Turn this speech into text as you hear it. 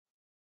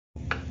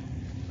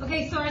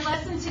Okay, so our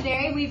lesson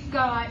today, we've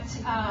got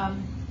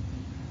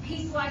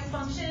piecewise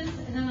functions,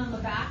 and then on the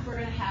back we're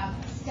going to have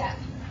step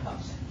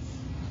functions.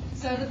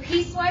 So the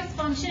piecewise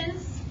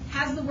functions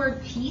has the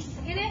word piece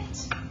in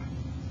it.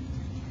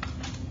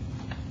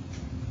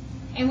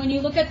 And when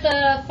you look at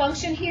the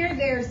function here,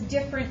 there's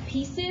different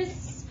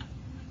pieces.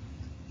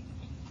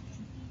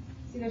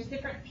 See, there's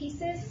different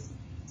pieces.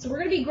 So we're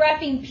going to be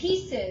graphing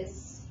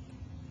pieces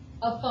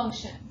of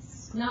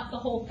functions, not the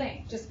whole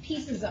thing, just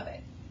pieces of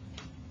it.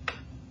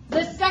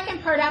 The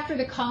second part after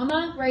the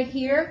comma right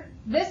here,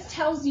 this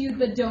tells you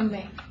the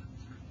domain.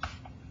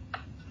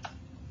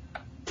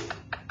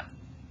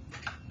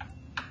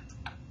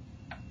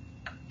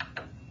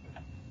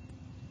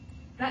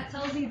 That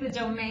tells you the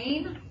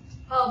domain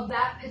of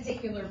that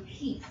particular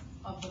piece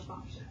of the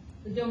function.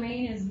 The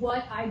domain is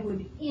what I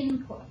would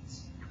input.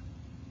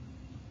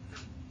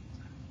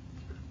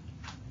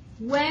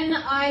 When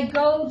I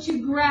go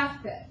to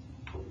graph it,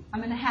 I'm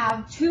going to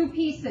have two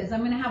pieces. I'm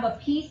going to have a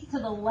piece to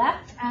the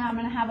left and I'm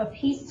going to have a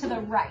piece to the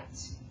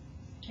right.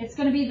 It's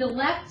going to be the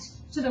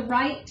left to the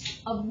right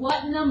of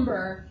what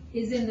number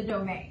is in the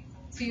domain.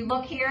 So you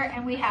look here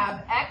and we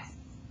have x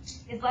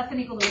is less than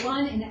or equal to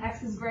 1 and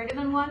x is greater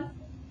than 1.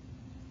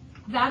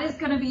 That is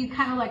going to be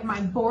kind of like my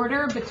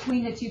border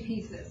between the two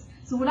pieces.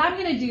 So what I'm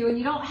going to do, and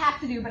you don't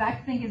have to do, but I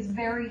think is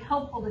very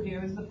helpful to do,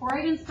 is before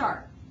I even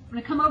start, I'm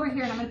going to come over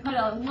here and I'm going to put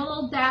a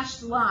little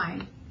dashed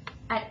line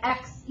at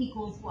x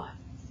equals 1.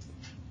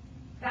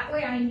 That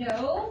way I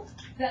know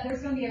that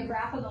there's going to be a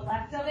graph of the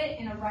left of it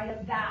and a right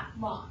of that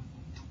line.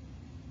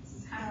 This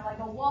is kind of like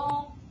a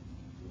wall,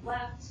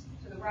 left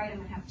to the right. I'm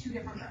going to have two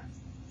different graphs.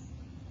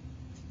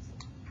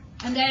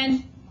 And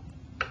then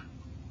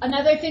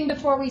another thing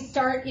before we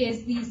start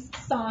is these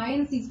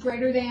signs, these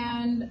greater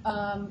than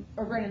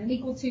or greater than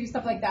equal to,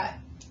 stuff like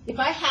that. If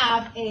I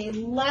have a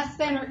less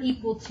than or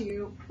equal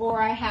to,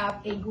 or I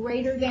have a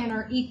greater than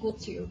or equal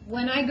to,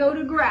 when I go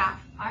to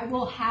graph, I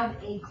will have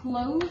a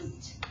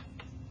closed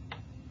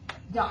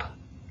dot.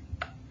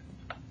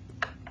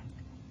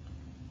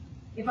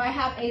 If I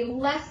have a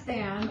less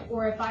than,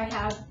 or if I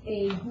have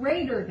a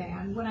greater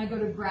than, when I go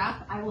to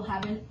graph, I will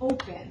have an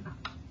open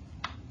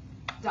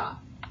dot.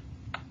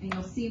 And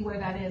you'll see where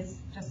that is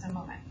just in a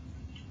moment.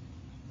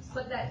 Just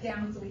put that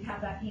down so we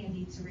have that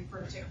handy to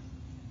refer to.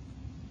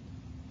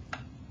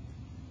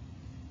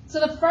 So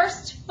the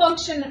first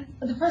function,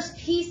 the first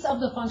piece of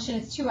the function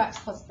is 2x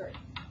plus 3.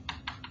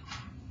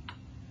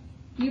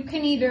 You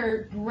can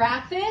either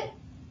graph it,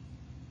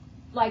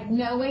 like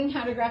knowing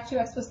how to graph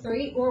 2x plus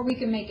 3, or we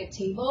can make a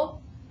table.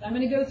 I'm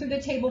going to go through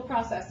the table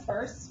process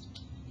first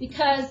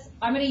because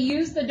I'm going to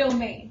use the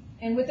domain.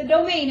 And with the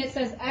domain, it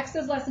says x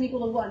is less than or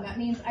equal to 1. That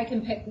means I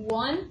can pick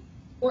 1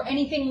 or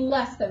anything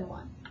less than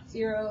 1.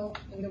 0,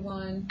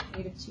 -1,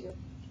 -2.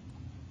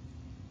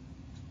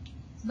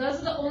 So those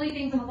are the only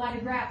things I'm allowed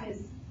to graph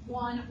is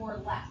 1 or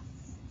less.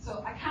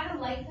 So I kind of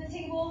like the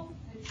table.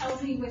 It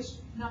tells me which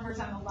numbers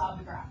I'm allowed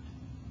to graph.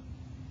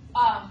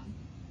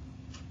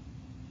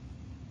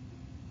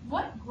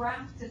 What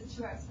graph does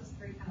 2x plus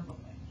 3 kind of look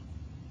like?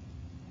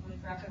 I'm going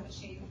to graph it with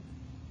shading.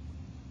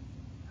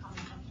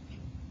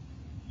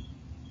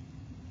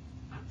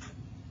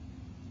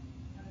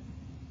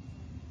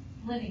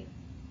 Linear.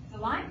 It's a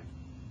line.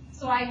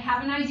 So I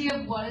have an idea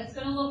of what it's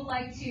going to look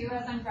like too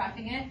as I'm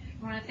graphing it.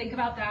 I want to think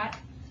about that.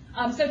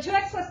 So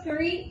 2x plus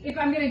 3, if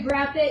I'm going to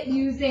graph it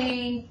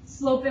using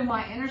slope and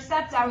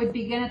y-intercept, I would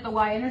begin at the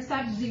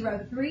y-intercept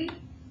 0, 3.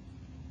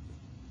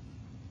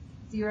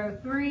 0,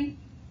 3.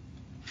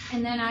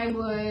 And then I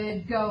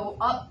would go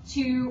up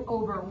 2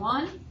 over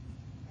 1.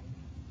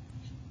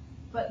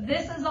 But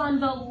this is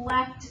on the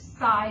left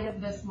side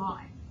of this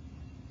line.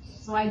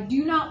 So I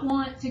do not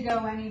want to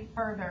go any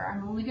further.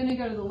 I'm only going to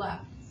go to the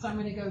left. So I'm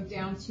going to go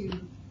down to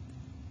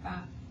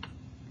that.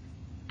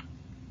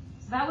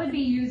 So that would be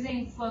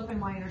using slope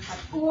and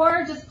y-intercept.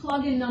 Or just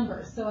plug in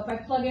numbers. So if I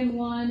plug in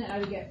 1, I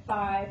would get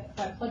 5. If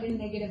I plug in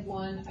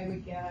 -1, I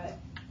would get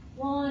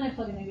 1. I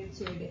plug in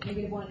 -2, I get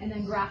 -1. And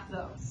then graph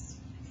those.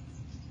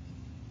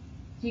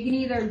 So you can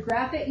either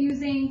graph it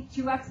using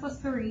 2x plus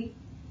 3,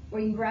 or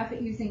you can graph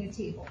it using a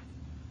table.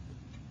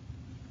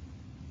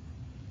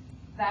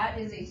 That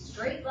is a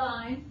straight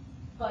line,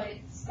 but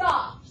it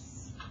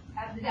stops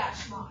at the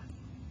dashed line.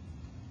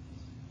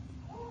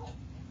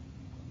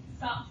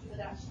 Stops at the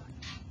dashed line.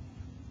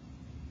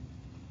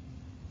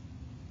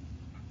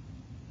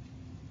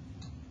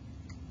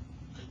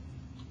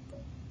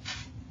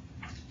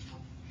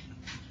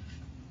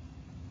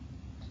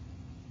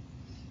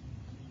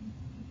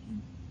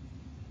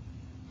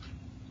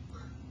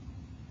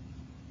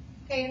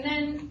 Okay, and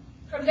then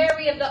from there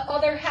we have the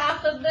other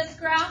half of this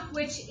graph,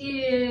 which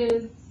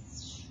is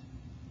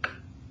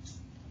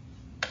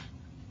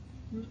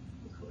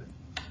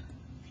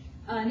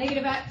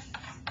 -x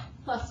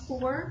plus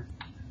 4.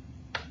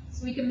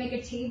 So we can make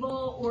a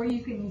table, or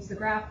you can use the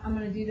graph. I'm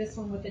going to do this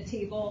one with the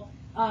table.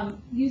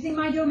 Using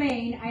my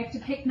domain, I have to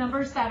pick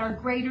numbers that are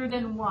greater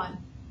than 1.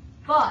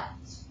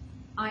 But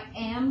I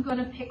am going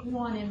to pick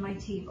 1 in my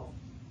table.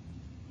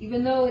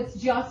 Even though it's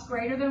just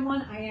greater than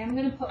 1, I am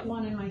going to put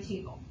 1 in my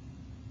table.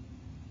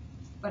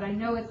 but I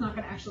know it's not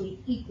going to actually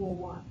equal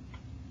 1.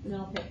 And then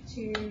I'll pick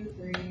 2,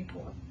 3,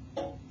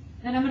 4.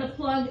 Then I'm going to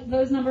plug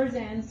those numbers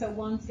in. So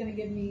 1's going to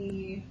give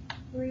me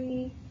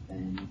 3,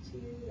 then 2,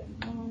 then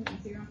 1,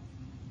 and 0.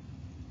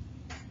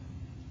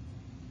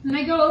 Then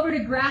I go over to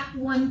graph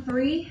 1,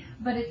 3,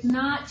 but it's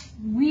not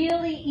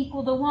really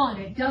equal to 1.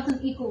 It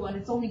doesn't equal 1.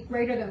 It's only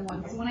greater than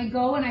 1. So when I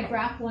go and I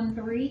graph 1,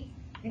 3,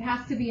 it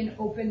has to be an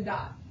open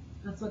dot.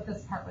 That's what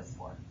this part was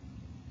for.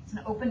 It's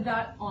an open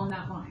dot on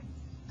that line.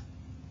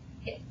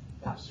 Yeah.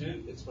 Could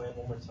you explain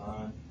one more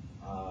time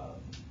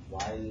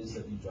why it is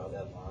that you draw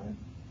that line?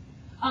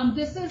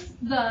 This is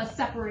the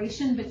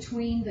separation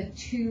between the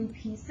two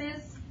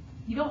pieces.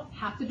 You don't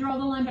have to draw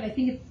the line, but I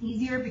think it's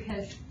easier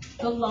because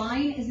the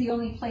line is the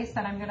only place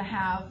that I'm going to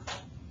have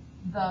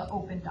the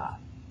open dot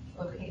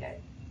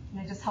located.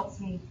 And it just helps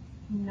me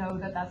know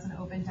that that's an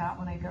open dot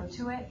when I go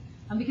to it.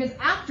 Because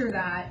after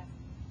that,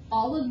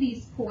 all of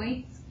these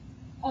points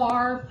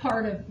are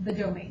part of the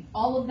domain.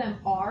 All of them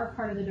are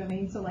part of the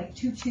domain. So like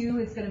 2, 2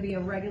 is going to be a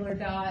regular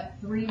dot,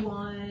 3,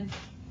 1,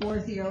 4,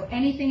 0.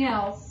 Anything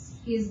else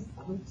is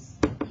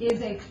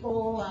a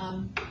full,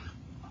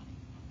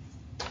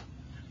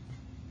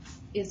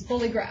 is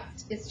fully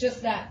graphed. It's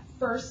just that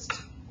first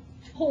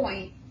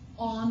point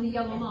on the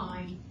yellow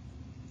line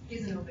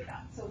is an open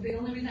dot. So the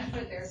only reason I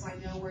put it there is so I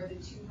know where the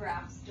two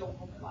graphs don't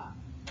overlap.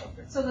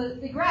 Okay. So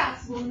the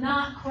graphs will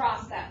not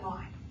cross that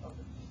line. Okay.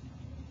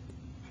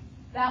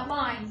 That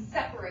line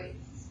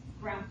separates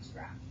graph to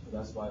graph. So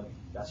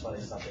that's why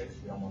they stop there,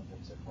 because we don't want them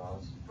to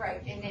cross.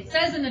 Right, and it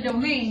says in the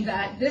domain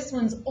that this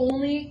one's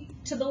only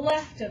to the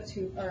left of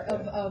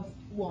of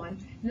 1,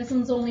 and this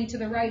one's only to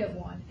the right of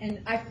 1.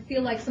 And I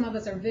feel like some of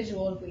us are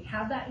visual if we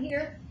have that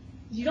here.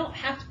 You don't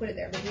have to put it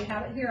there, but if we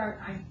have it here,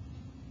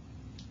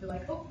 you're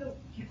like, oh, no,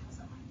 can't cross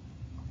that line.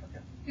 Okay.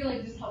 I feel like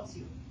it just helps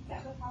you.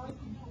 Yeah. So how would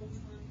you know which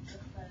one is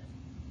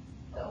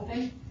The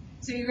open.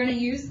 So you're going to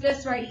use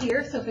this right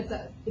here. So if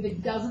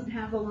it doesn't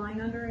have the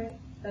line under it,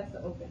 that's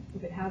the open.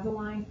 If it has a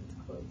line, it's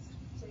closed.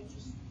 so you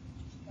just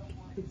don't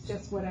want It's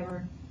just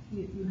whatever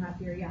you have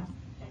here, yeah.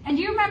 And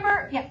do you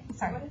remember? Yeah,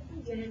 sorry. What if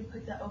we didn't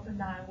put the open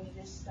dot and we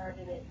just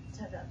started it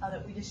to the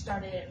other? We just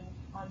started it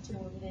on 2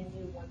 and we didn't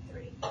do 1,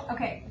 3.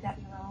 Okay. Would that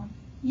be wrong?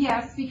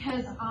 Yes,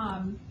 because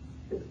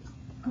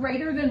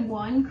greater than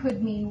 1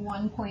 could mean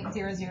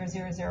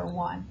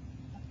 1.00001.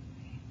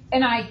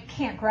 And I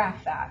can't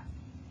graph that,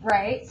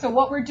 right? So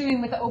what we're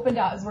doing with the open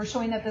dot is we're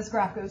showing that this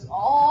graph goes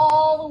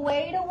all the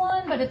way to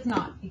 1, but it's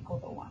not equal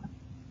to 1.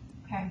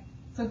 Okay?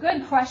 So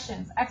good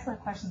questions. Excellent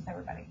questions,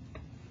 everybody.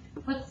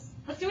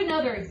 Let's do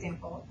another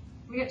example.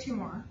 We got 2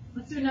 more.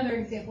 Let's do another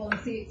example and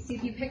see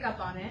if you pick up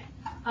on it.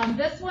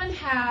 This one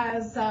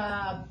has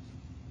a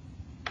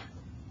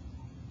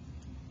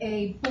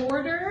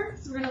border.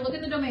 So we're going to look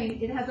at the domain.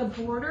 It has a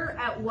border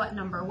at what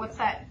number? What's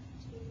that?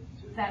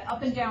 That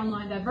up and down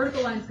line, that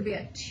vertical line is going to be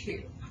at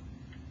 2.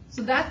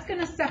 So that's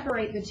going to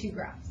separate the 2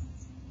 graphs.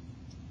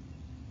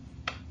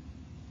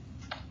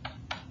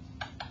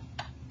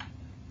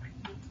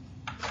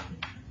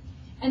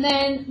 And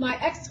then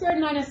my x squared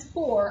minus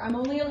 4, I'm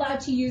only allowed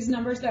to use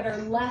numbers that are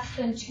less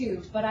than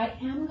 2, but I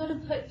am going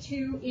to put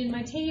 2 in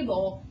my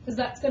table because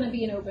that's going to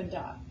be an open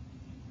dot.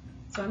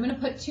 So I'm going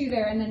to put 2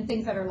 there and then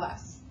things that are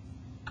less.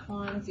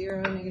 1,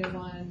 0, negative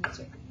 1,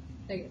 2,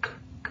 negative 2.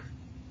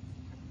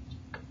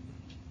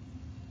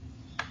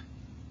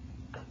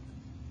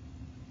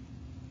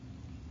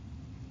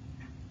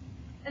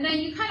 And then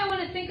you kind of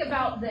want to think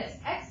about this.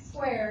 X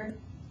squared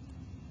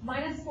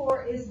minus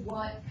 4 is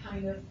what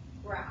kind of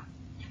graph?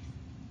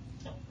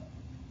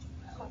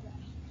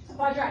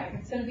 Quadratic.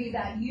 It's going to be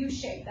that U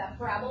shape, that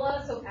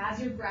parabola. So as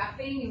you're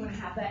graphing, you want to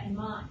have that in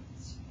mind.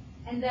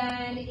 And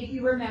then if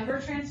you remember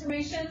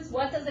transformations,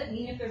 what does it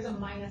mean if there's a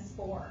minus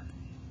 4?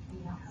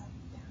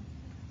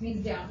 It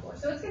means down 4.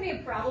 So it's going to be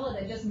a parabola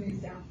that just moves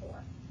down 4.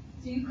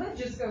 So you could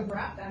just go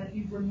graph that if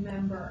you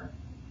remember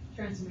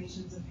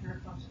transformations of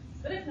parent functions.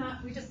 But if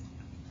not, we just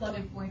plug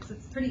in points.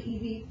 It's pretty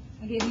easy.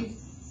 I gave you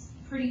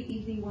pretty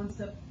easy ones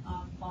to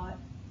plot.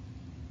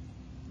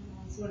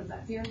 So what is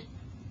that, 0?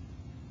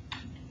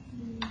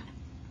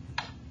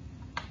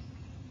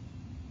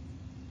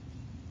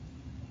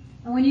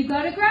 And when you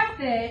go to graph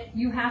it,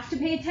 you have to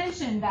pay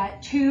attention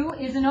that 2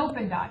 is an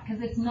open dot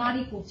because it's not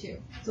equal to.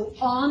 So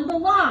on the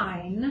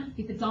line,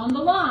 if it's on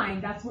the line,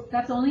 that's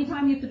the only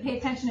time you have to pay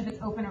attention if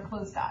it's open or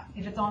closed dot,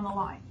 if it's on the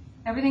line.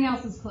 Everything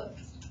else is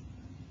closed.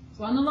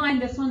 So on the line,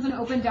 this one's an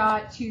open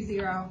dot, 2,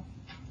 0.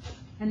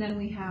 And then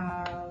we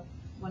have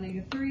 1,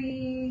 negative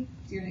 3,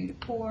 0, negative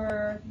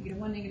 4, negative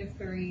 1, negative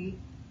 3,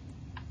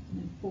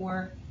 and then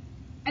 4.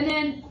 And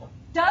then,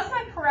 does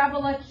my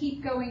parabola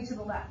keep going to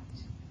the left?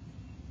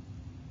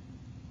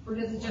 Or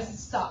does it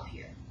just stop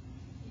here?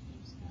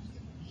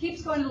 It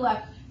keeps going to the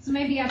left. So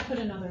maybe I put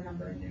another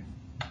number in there.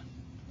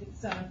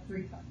 It's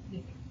 3, 5.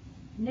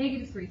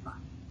 Negative 3, 5.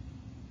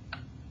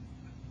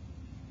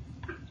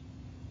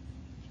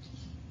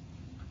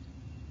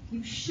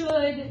 You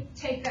should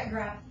take that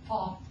graph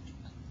off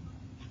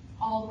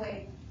all the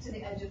way to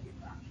the edge of your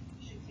graph.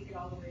 You should take it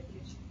all the way to the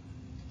edge.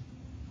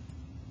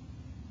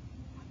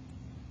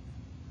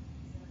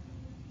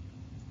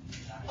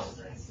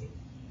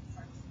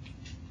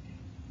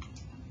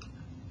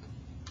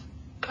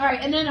 All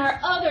right, and then our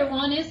other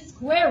one is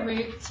square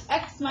root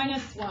x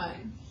minus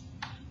 1.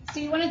 So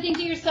you want to think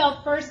to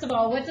yourself, first of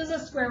all, what does a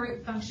square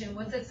root function,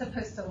 what's it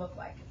supposed to look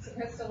like? It's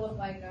supposed to look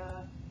like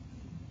a,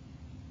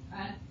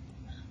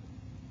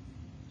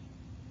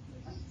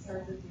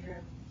 starts with 0.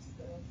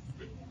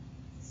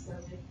 So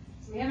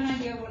we have an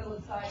idea of what it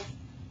looks like.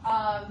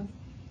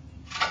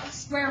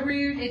 Square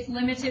root, it's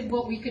limited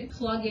what we could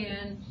plug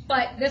in,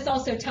 but this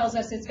also tells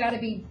us it's got to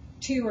be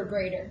 2 or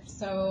greater.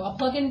 So I'll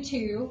plug in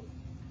 2.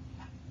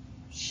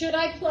 Should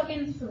I plug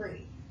in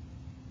 3?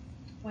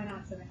 Why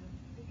not, Savannah?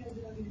 Because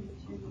it'll be the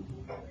two.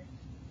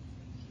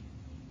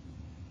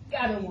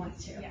 I don't want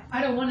to.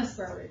 I don't want to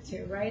square root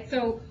 2, right?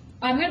 So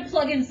I'm going to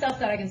plug in stuff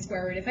that I can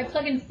square root. If I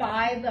plug in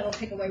 5, that'll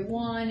take away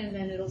 1, and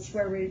then it'll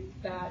square root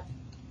that,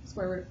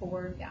 square root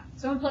 4, yeah.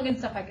 So I'm going to plug in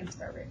stuff I can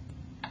square root.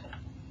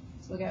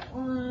 So we'll get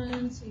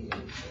 1, 2, 3.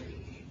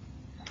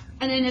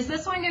 And then is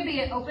this one going to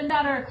be an open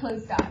dot or a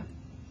closed dot?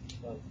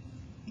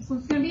 This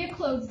one's going to be a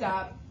closed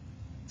dot.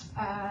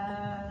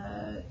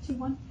 2,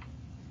 1.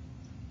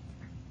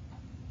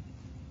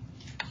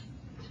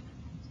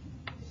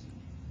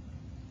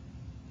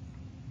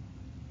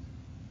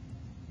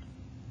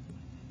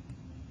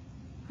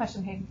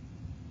 Question, Hayden.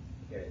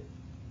 Okay,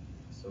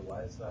 so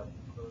why is that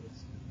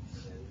closed?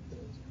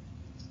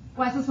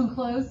 Why is this one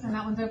closed and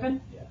that one's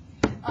open? Yeah.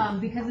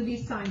 Because of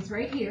these signs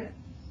right here.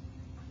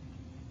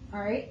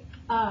 All right.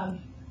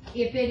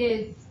 If it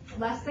is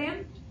less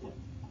than,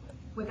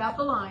 without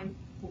the line,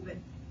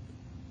 open.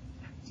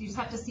 So you just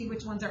have to see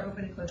which ones are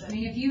open and closed. I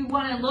mean, if you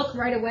want to look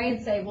right away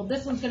and say, well,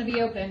 this one's going to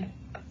be open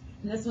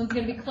and this one's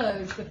going to be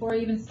closed before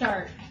you even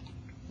start,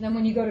 then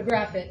when you go to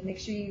graph it, make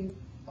sure you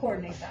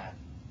coordinate that.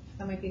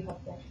 That might be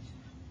helpful.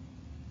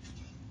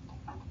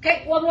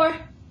 Okay, one more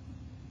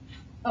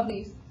of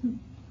these.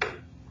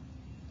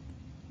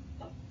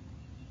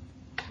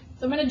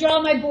 So I'm going to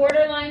draw my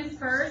border lines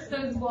first,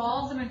 those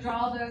walls, I'm going to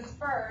draw those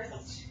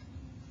first.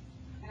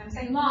 And I'm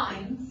saying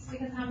lines,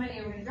 because how many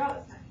are we going to draw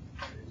this time?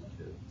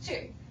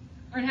 2.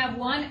 We're going to have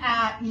one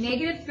at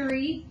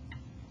 -3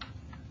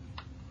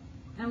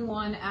 and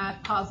one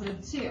at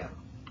 +2.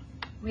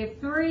 We have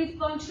 3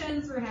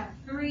 functions, we're going to have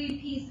 3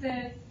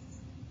 pieces.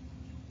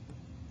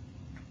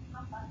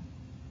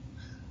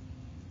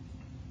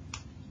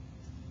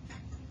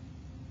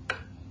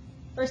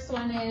 First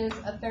one is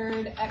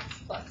 1/3 x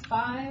plus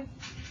 5.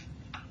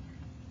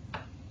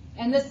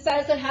 And this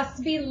says it has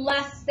to be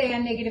less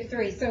than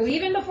 -3. So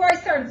even before I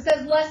start, it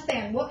says less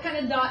than. What kind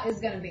of dot is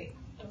going to be?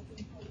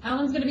 That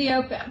one's going to be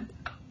open.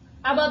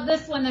 How about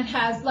this one that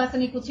has less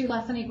than equal to,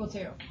 less than equal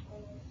to?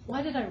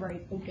 Why did I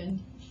write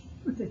open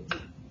with a D?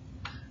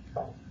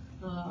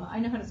 I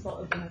know how to spell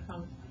open, I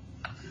promise.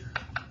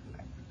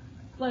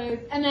 Close.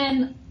 And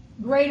then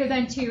greater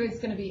than 2 is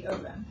going to be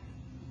open.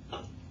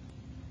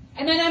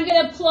 And then I'm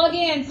going to plug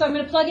in, so I'm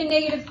going to plug in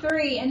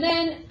 -3, and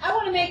then I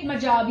want to make my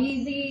job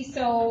easy,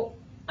 so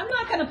I'm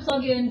not going to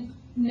plug in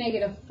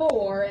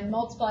 -4 and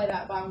multiply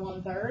that by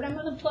 1/3. I'm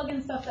going to plug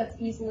in stuff that's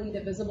easily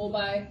divisible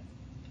by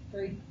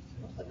 3.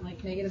 I'll plug in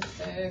like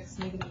 -6,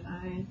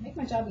 -9, make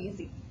my job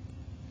easy.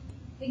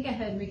 Think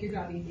ahead, make your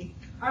job easy.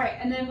 All right,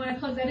 and then when I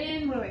plug that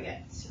in, what do I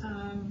get?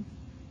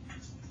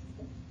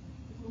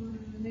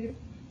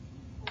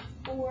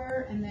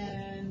 -4, and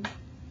then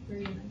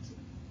 3, and then 2.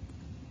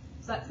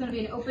 So that's going to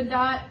be an open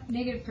dot,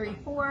 -3,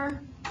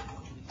 4.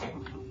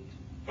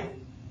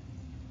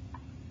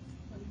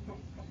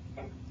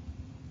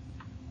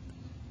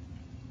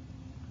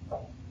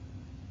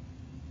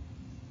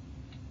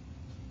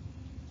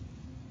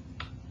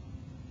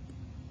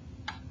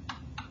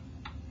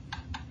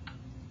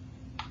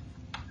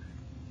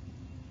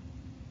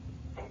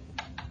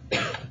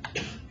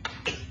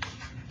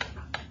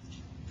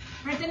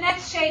 Right, the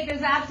next shape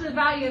is absolute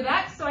value of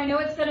x, so I know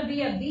it's going to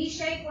be a V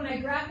shape. When I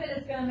graph it,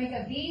 it's going to make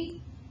a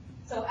V.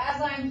 So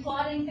as I'm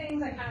plotting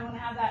things, I kind of want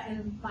to have that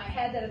in my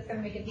head that it's going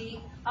to make a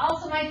V. I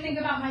also might think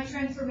about my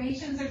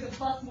transformations. There's a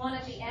 +1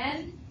 at the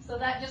end, so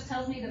that just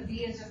tells me the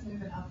V is just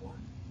moving up 1.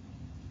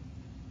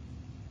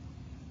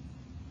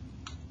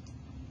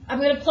 I'm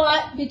going to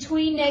plot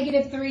between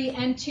 -3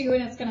 and 2,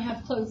 and it's going to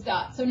have closed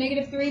dots. So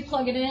 -3,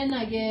 plug it in,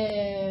 I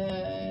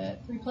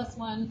get 3 +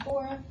 1,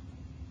 4.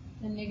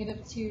 And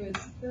 -2 is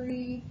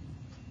 3,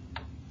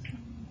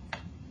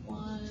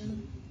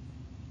 1,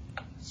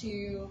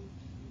 2,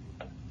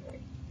 3.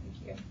 Thank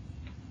you.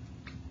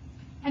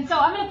 And so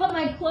I'm going to put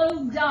my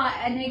closed dot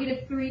at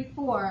 -3,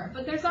 4,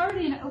 but there's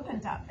already an open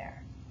dot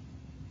there.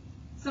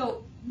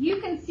 So you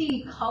can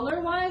see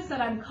color-wise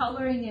that I'm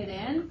coloring it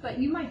in, but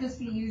you might just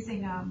be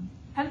using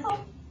pencil.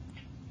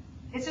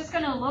 It's just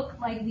going to look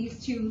like these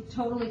two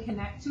totally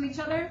connect to each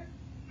other.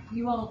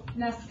 You won't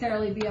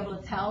necessarily be able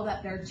to tell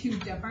that they're 2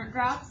 different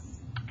graphs.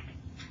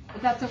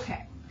 But that's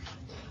okay.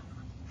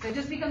 So it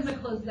just becomes a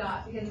closed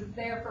dot because it's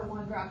there for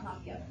one graph,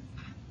 not the other.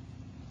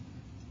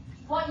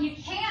 What you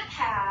can't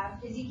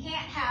have is you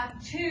can't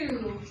have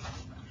 2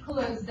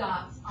 closed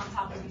dots on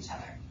top of each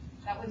other.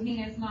 That would mean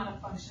it's not a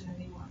function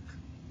anymore.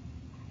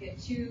 If you had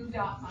 2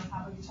 dots on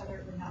top of each other,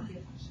 it would not be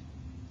a function.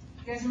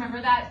 You guys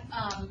remember that,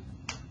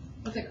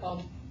 what's it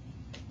called?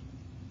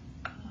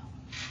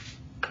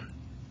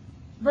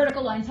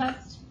 Vertical line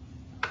test.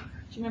 Do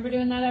you remember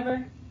doing that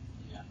ever?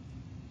 Yeah.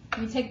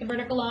 You take the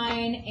vertical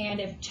line, and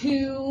if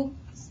 2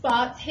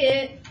 spots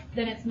hit,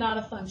 then it's not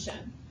a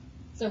function.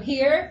 So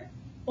here,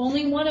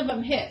 only one of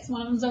them hits.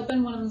 One of them's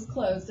open, one of them's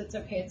closed. It's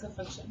okay, it's a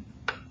function.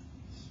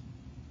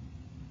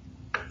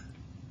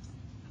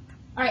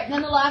 All right,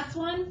 then the last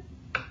one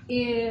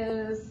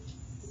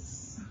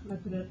is, I'm going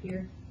to put it up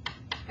here,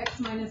 x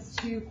minus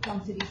 2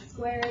 quantity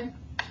squared.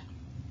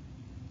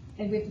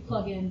 And we have to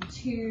plug in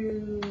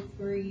 2,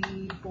 3,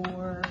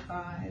 4,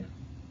 5,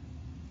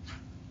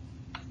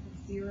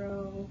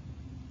 0,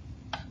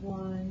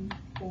 1,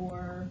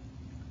 4,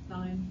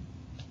 9.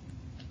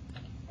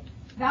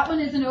 That one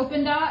is an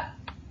open dot,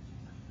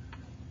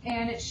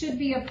 and it should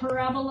be a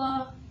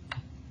parabola.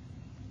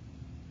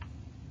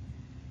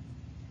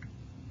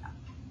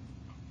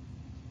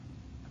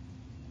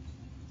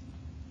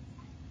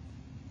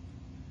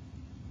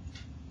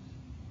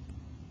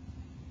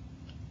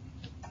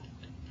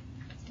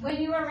 When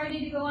you are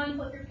ready to go on,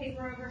 flip your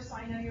paper over so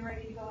I know you're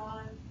ready to go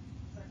on.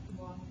 Start to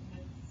go on with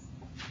minutes.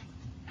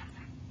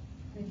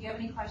 And if you have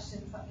any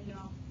questions, let me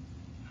know.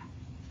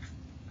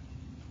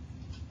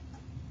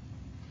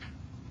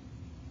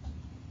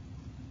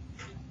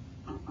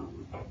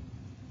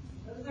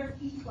 Those are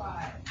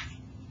piecewise.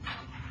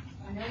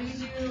 I know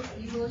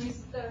you will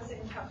use those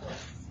in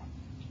couplets.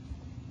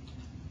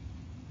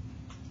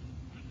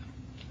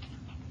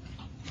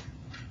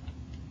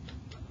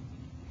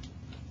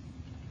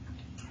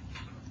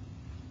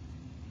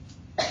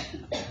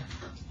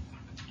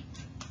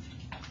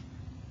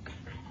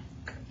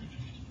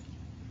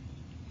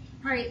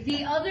 All right,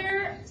 the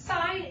other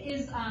side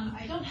is,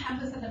 I don't have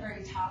this at the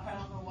very top, I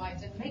don't know why I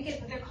didn't make it,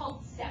 but they're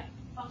called step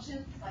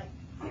functions, like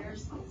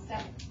there's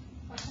step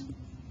functions.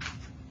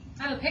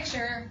 I have a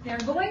picture. They're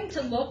going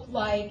to look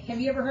like, have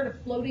you ever heard of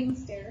floating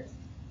stairs?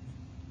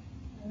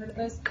 Ever heard of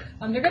those?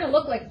 They're going to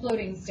look like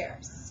floating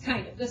stairs,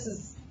 kind of. This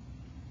is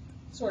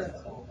sort of.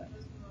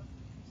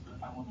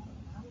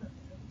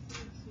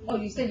 Oh,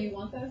 you said you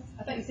want those?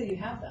 I thought you said you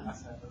have them.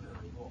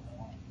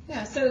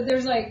 Yeah, so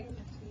there's like,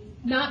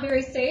 not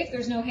very safe,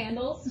 there's no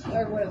handles,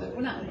 or what are the,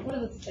 what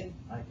are the things?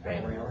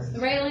 The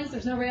railings,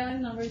 there's no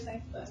railings, not very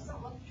safe. But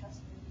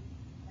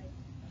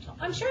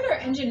I'm sure they're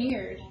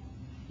engineered.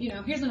 You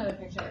know, here's another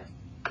picture.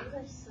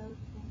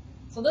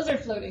 So those are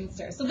floating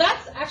stairs. So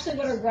that's actually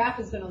what our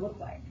graph is going to look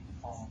like.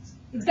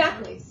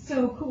 Exactly.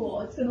 So cool.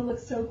 It's going to look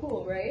so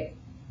cool, right?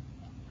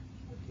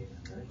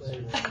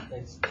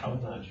 I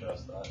would not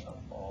trust that at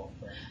all.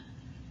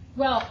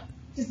 Well,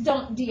 just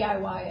don't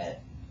DIY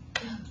it.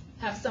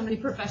 Have somebody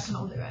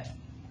professional do it.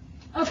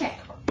 Okay.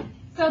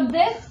 So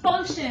this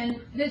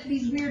function,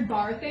 these weird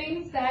bar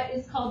things, that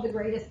is called the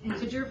greatest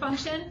integer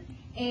function.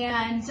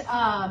 And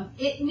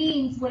it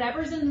means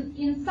whatever's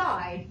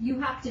inside, you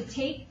have to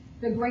take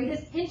the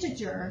greatest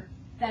integer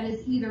that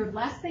is either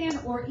less than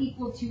or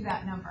equal to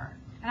that number.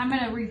 And I'm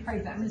going to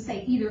rephrase that. I'm going to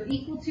say either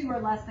equal to or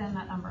less than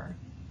that number.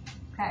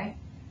 Okay?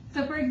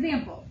 So for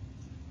example,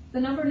 the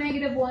number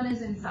 -1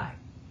 is inside.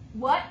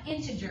 What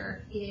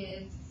integer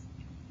is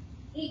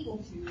equal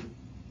to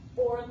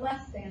or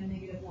less than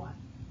 -1?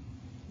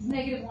 Is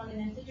 -1 an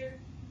integer?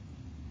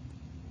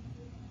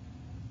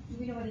 Do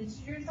we know what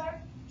integers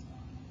are?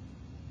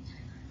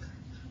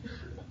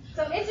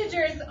 So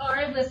integers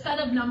are the set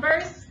of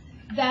numbers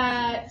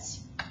that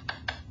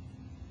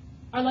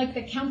are like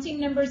the counting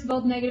numbers,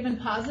 both negative and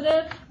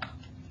positive.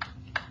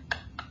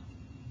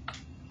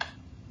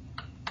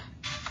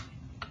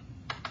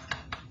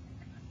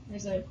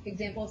 There's an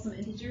example of some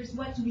integers.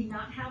 What do we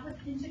not have with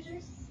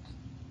integers?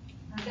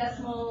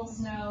 Decimals,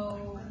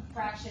 no,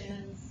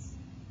 fractions.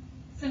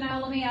 So now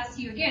let me ask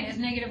you again, is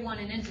 -1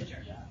 an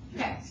integer?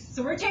 Okay,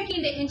 so we're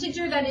taking the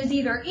integer that is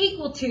either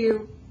equal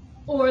to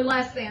or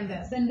less than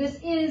this. And this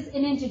is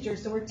an integer,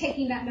 so we're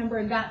taking that number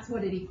and that's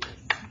what it equals.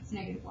 It's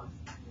 -1.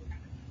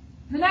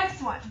 The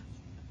next one.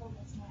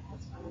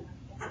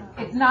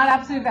 It's not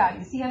absolute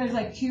value. See how there's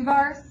like 2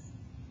 bars?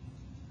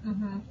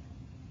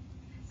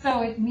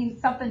 So it means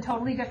something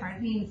totally different.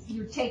 It means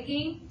you're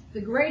taking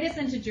the greatest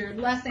integer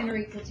less than or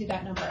equal to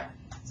that number.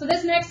 So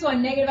this next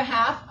one,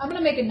 -1/2, I'm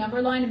going to make a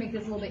number line to make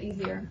this a little bit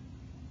easier.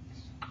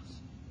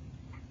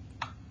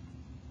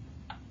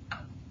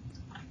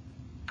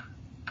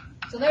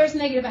 So there's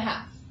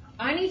 -1/2.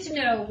 I need to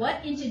know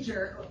what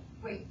integer,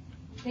 wait,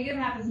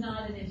 -1/2 is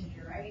not an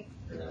integer, right?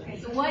 Okay,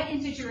 so what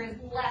integer is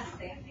less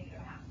than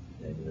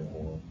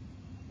 -1/2?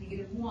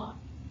 -1.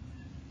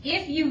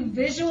 If you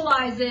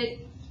visualize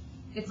it,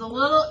 it's a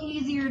little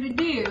easier to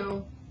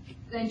do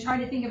than try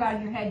to think about it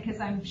in your head,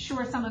 because I'm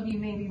sure some of you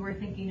maybe were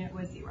thinking it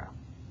was 0.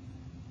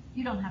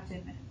 You don't have to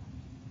admit it.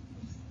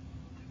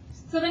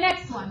 So the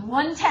next one,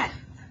 1/10.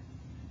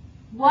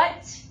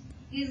 What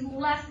is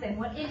less than,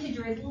 what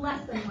integer is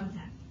less than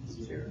 1/10?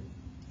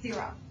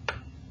 0.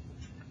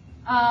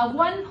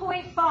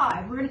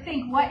 1.5, we're going to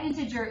think what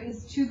integer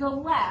is to the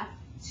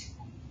left,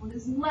 what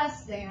is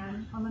less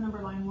than, on the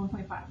number line,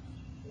 1.5?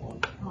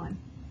 1.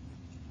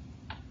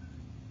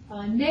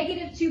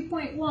 Negative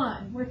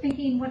 2.1, we're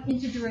thinking what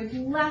integer is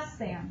less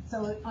than.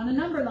 So on a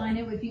number line,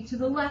 it would be to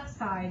the left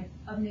side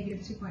of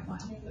negative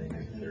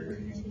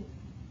 2.1.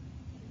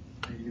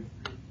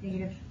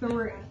 Negative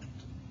 3.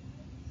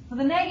 Well,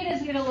 the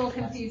negatives get a little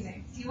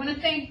confusing. So you want to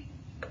think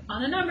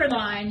on a number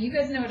line. You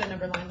guys know what a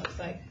number line looks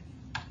like,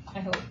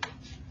 I hope.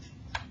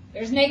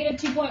 There's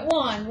negative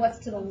 2.1. What's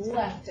to the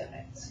left of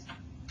it?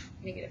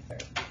 Negative 3.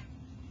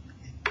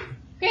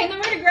 Okay, and then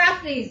we're going to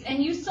graph these.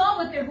 And you saw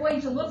what they're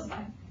going to look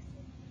like.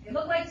 They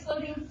look like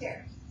floating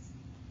stairs.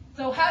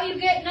 So how you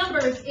get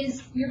numbers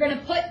is you're going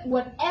to put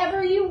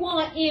whatever you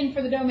want in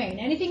for the domain.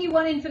 Anything you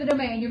want in for the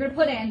domain, you're going to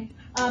put in.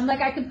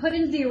 Like I could put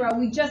in 0.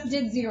 We just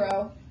did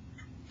 0.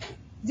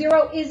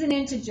 0 is an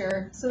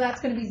integer, so that's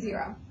going to be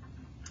 0.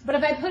 But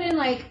if I put in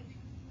like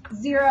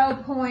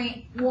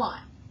 0.1,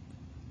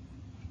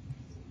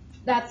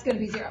 that's going to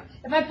be 0.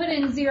 If I put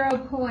in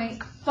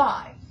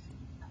 0.5,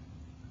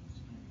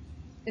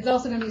 it's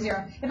also going to be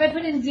 0. If I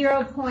put in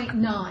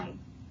 0.9,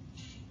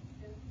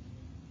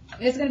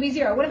 it's going to be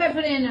 0. What if I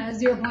put in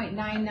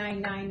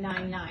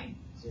 0.99999?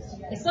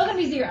 It's still going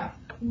to be 0.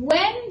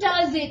 When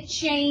does it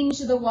change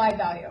the y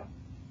value?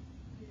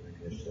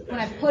 When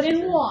I put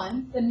in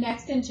 1, the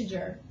next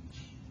integer,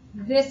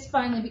 this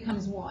finally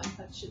becomes 1.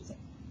 That should say.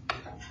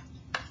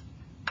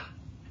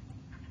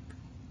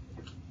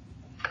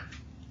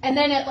 And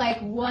then at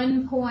like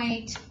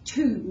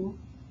 1.2,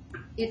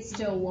 it's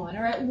still 1.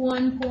 Or at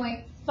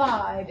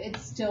 1.5,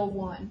 it's still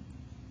 1.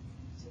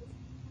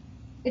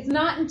 It's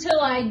not until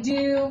I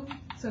do,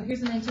 so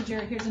here's an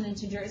integer, here's an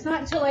integer. It's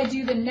not until I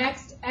do the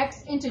next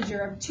x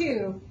integer of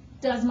 2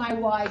 does my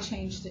y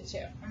change to 2.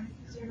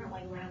 So you're not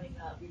like rounding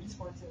up, you're just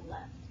going to the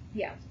left.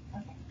 Yeah.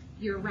 Okay.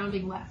 You're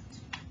rounding left.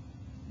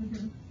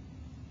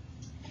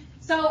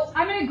 So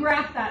I'm going to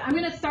graph that. I'm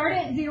going to start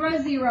at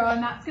 0, 0,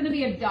 and that's going to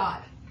be a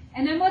dot.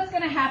 And then what's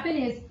going to happen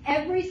is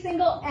every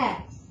single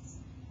x,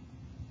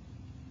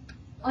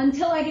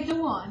 until I get to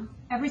 1,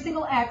 every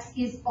single x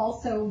is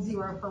also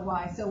 0 for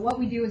y. So what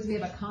we do is we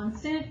have a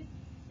constant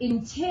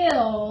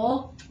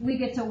until we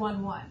get to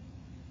 1, 1.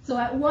 So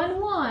at 1,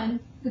 1,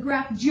 the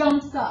graph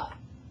jumps up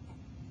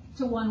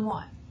to 1,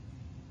 1.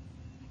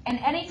 And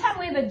anytime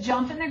we have a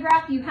jump in the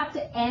graph, you have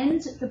to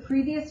end the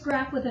previous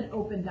graph with an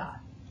open dot.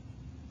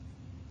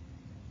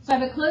 So I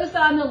have a closed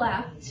dot on the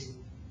left,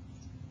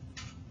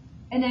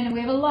 and then we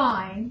have a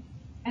line,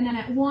 and then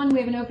at 1 we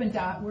have an open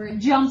dot where it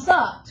jumps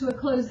up to a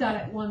closed dot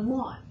at 1,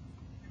 1.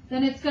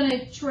 Then it's going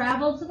to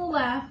travel to the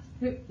left.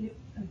 Okay,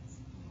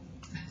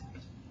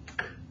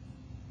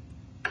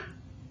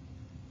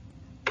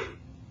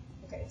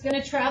 it's going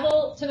to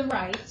travel to the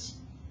right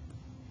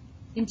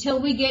until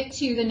we get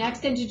to the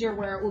next integer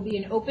where it will be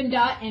an open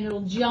dot and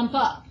it'll jump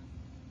up.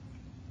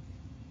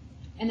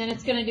 And then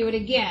it's going to do it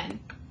again.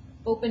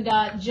 Open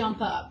dot,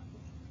 jump up.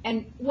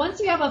 And once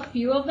you have a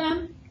few of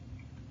them,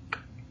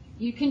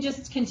 you can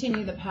just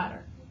continue the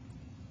pattern.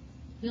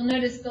 You'll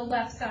notice the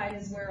left side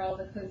is where all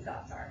the closed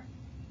dots are.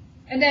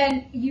 And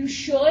then you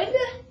should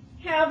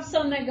have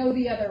some that go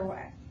the other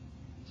way.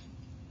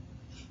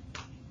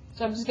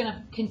 So I'm just going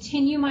to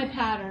continue my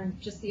pattern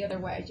just the other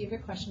way. Do you have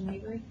a question,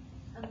 Avery?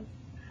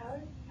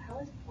 How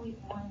is 0.1,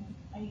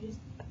 are you just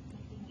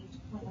making each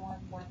 0.1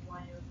 one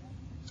line over?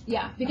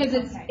 Yeah, because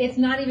Okay. it's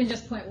not even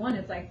just 0.1,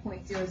 it's like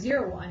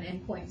 0.001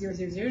 and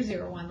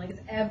 0.00001. Like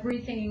it's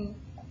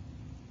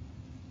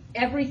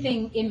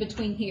everything in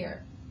between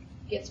here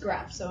gets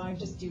graphed, so I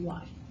just do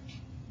line.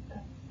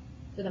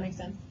 Does that make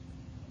sense?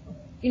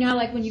 You know how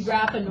like when you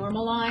graph a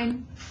normal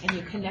line and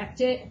you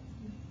connect it?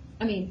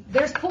 I mean,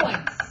 there's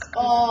points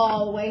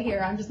all the way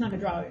here. I'm just not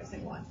going to draw every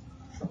single one.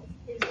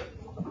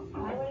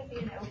 Why would it be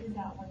an open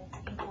dot when it's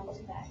equal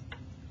to that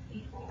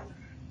equal?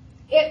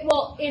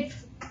 It's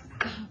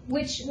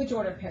which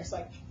order of pairs?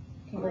 Like,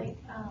 hold on.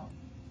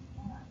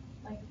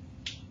 Like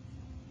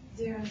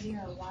 0,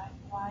 0.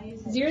 Why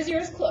is it? 0,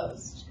 0 is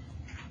closed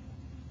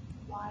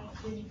Why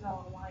did you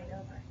draw a line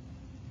over it?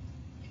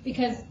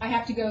 because I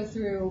have to go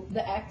through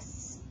the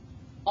x.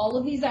 All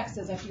of these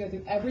x's, I have to go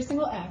through every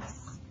single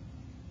x,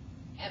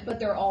 but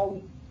they're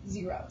all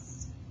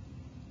zeros.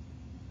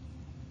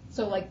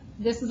 So like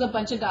this is a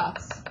bunch of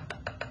dots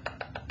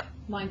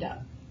lined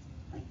up.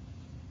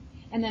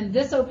 And then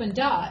this open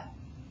dot,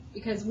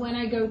 because when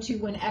I go to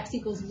when x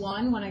equals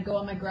 1, when I go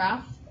on my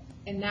graph,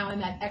 and now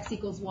I'm at x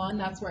equals 1,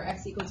 that's where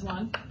x equals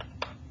 1.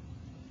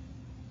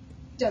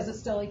 Does it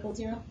still equal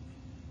 0?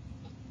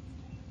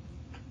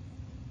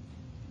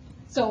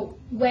 So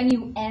when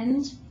you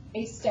end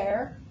a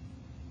stair,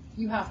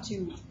 you have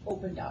to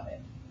open dot it.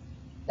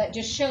 That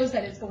just shows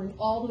that it's going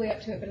all the way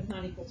up to it, but it's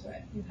not equal to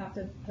it. You have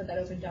to put that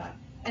open dot.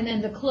 And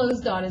then the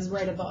closed dot is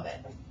right above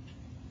it.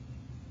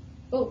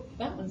 Oh,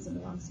 that one's in the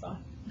wrong spot.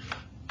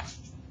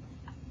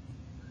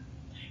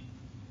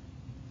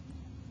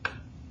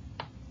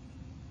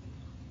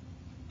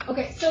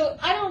 Okay, so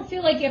I don't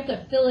feel like you have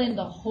to fill in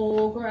the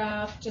whole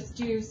graph. Just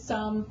do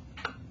some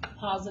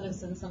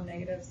positives and some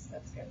negatives.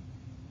 That's good.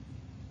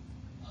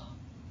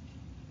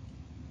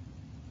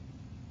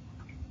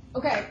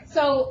 Okay,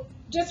 so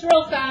just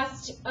real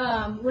fast,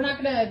 we're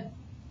not going to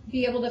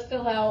be able to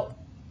fill out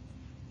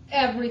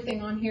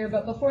everything on here,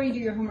 but before you do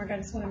your homework, I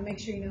just want to make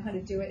sure you know how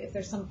to do it if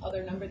there's some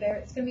other number there.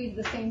 It's going to be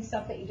the same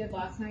stuff that you did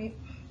last night.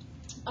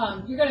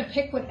 You're going to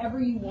pick whatever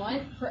you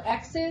want for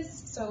x's.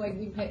 So like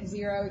you can pick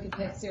 0, you can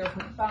pick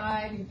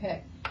 0.5, you can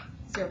pick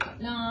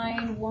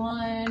 0.9,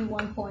 1,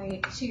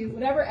 1.2,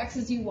 whatever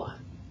x's you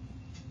want.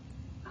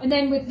 And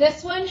then with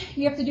this one,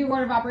 you have to do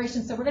order of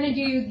operations. So we're going to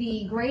do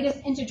the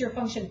greatest integer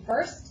function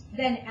first,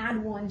 then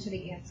add 1 to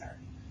the answer.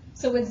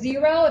 So with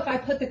 0, if I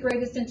put the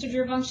greatest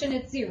integer function,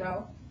 it's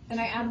 0. Then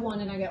I add 1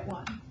 and I get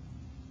 1.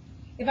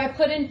 If I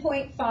put in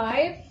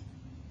 0.5,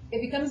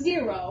 it becomes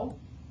 0.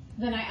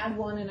 Then I add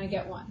 1 and I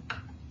get 1.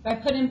 If I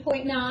put in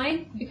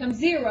 0.9, it becomes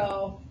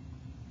 0.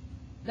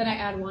 Then I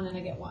add 1 and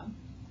I get 1.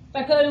 If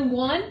I put in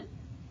 1,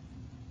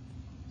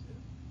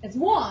 it's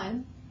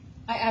 1.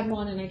 I add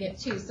 1 and I get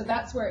 2. So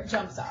that's where it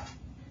jumps up.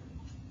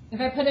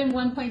 If I put in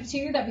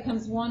 1.2, that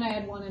becomes 1. I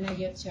add 1 and I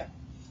get 2.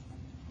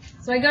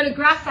 So I go to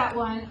graph that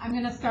one. I'm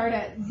going to start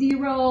at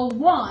 0,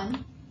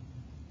 1.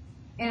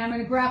 And I'm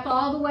going to graph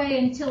all the way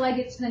until I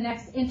get to the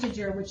next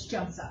integer, which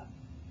jumps up.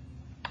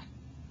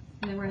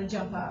 And then we're going to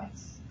jump up.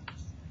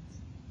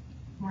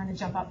 We're going to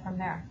jump up from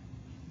there.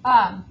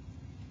 And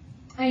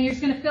you're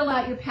just going to fill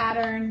out your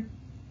pattern.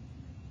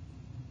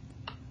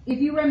 If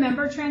you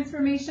remember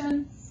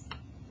transformations,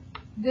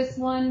 this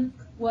one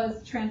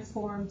was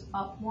transformed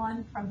up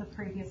 1 from the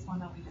previous one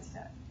that we just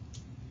did.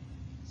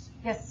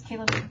 Yes,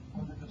 Caleb?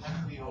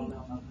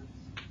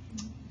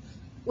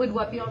 Would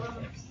what be all real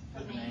numbers?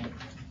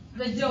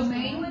 The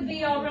domain would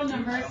be all real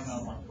numbers.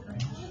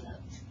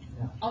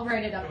 I'll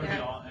write it up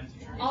there.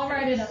 I'll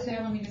write it up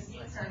there. Let me just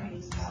start.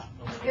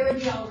 It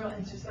would be all real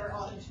integers or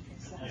all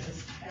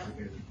integers.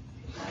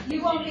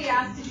 You won't be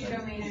asked to do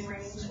domain and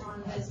range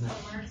on this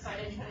homework, so I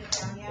didn't put it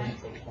down yet.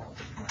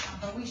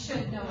 But we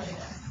should know what it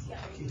is. Yeah.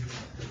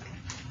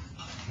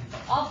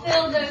 I'll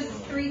fill those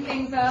 3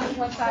 things up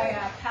once I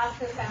pass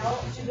this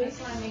out. I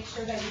just want to make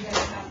sure that you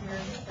guys have your.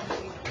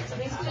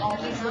 This should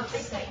always look the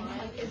same.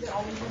 Like, is it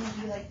always going to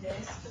be like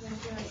this?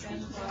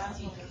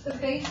 The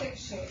basic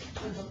shape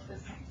would look the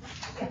same.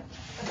 Yeah.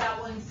 But that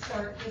one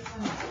start. This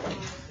one.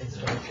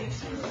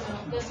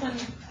 This one.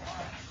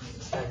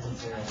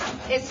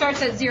 It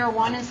starts at 0,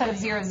 1 instead of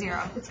 0,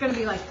 0. It's going to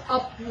be like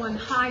up 1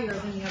 higher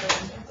than the other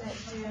one.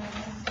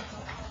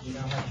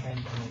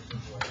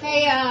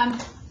 Hey,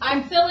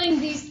 I'm filling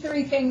these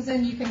 3 things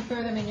in. You can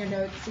throw them in your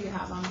notes so you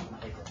have them.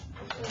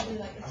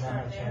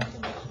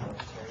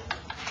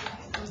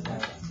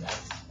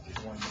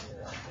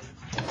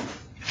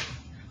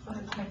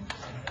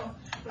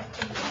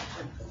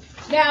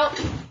 Now,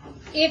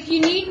 if you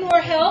need more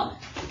help,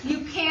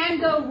 you can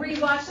go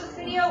rewatch this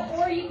video,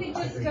 or you can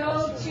just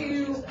go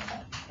to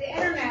the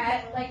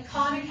internet. Like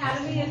Khan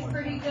Academy is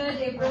pretty good.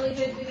 They have really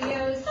good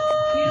videos.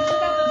 You just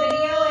look up a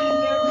video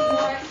and there will be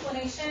more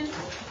explanation.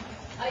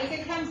 You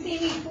can come see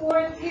me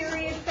for the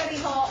period study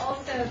hall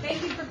also.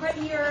 Thank you for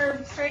putting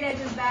your straight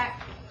edges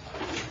back.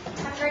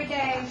 Have a great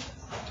day.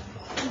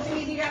 Come to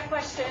me if you got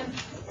questions.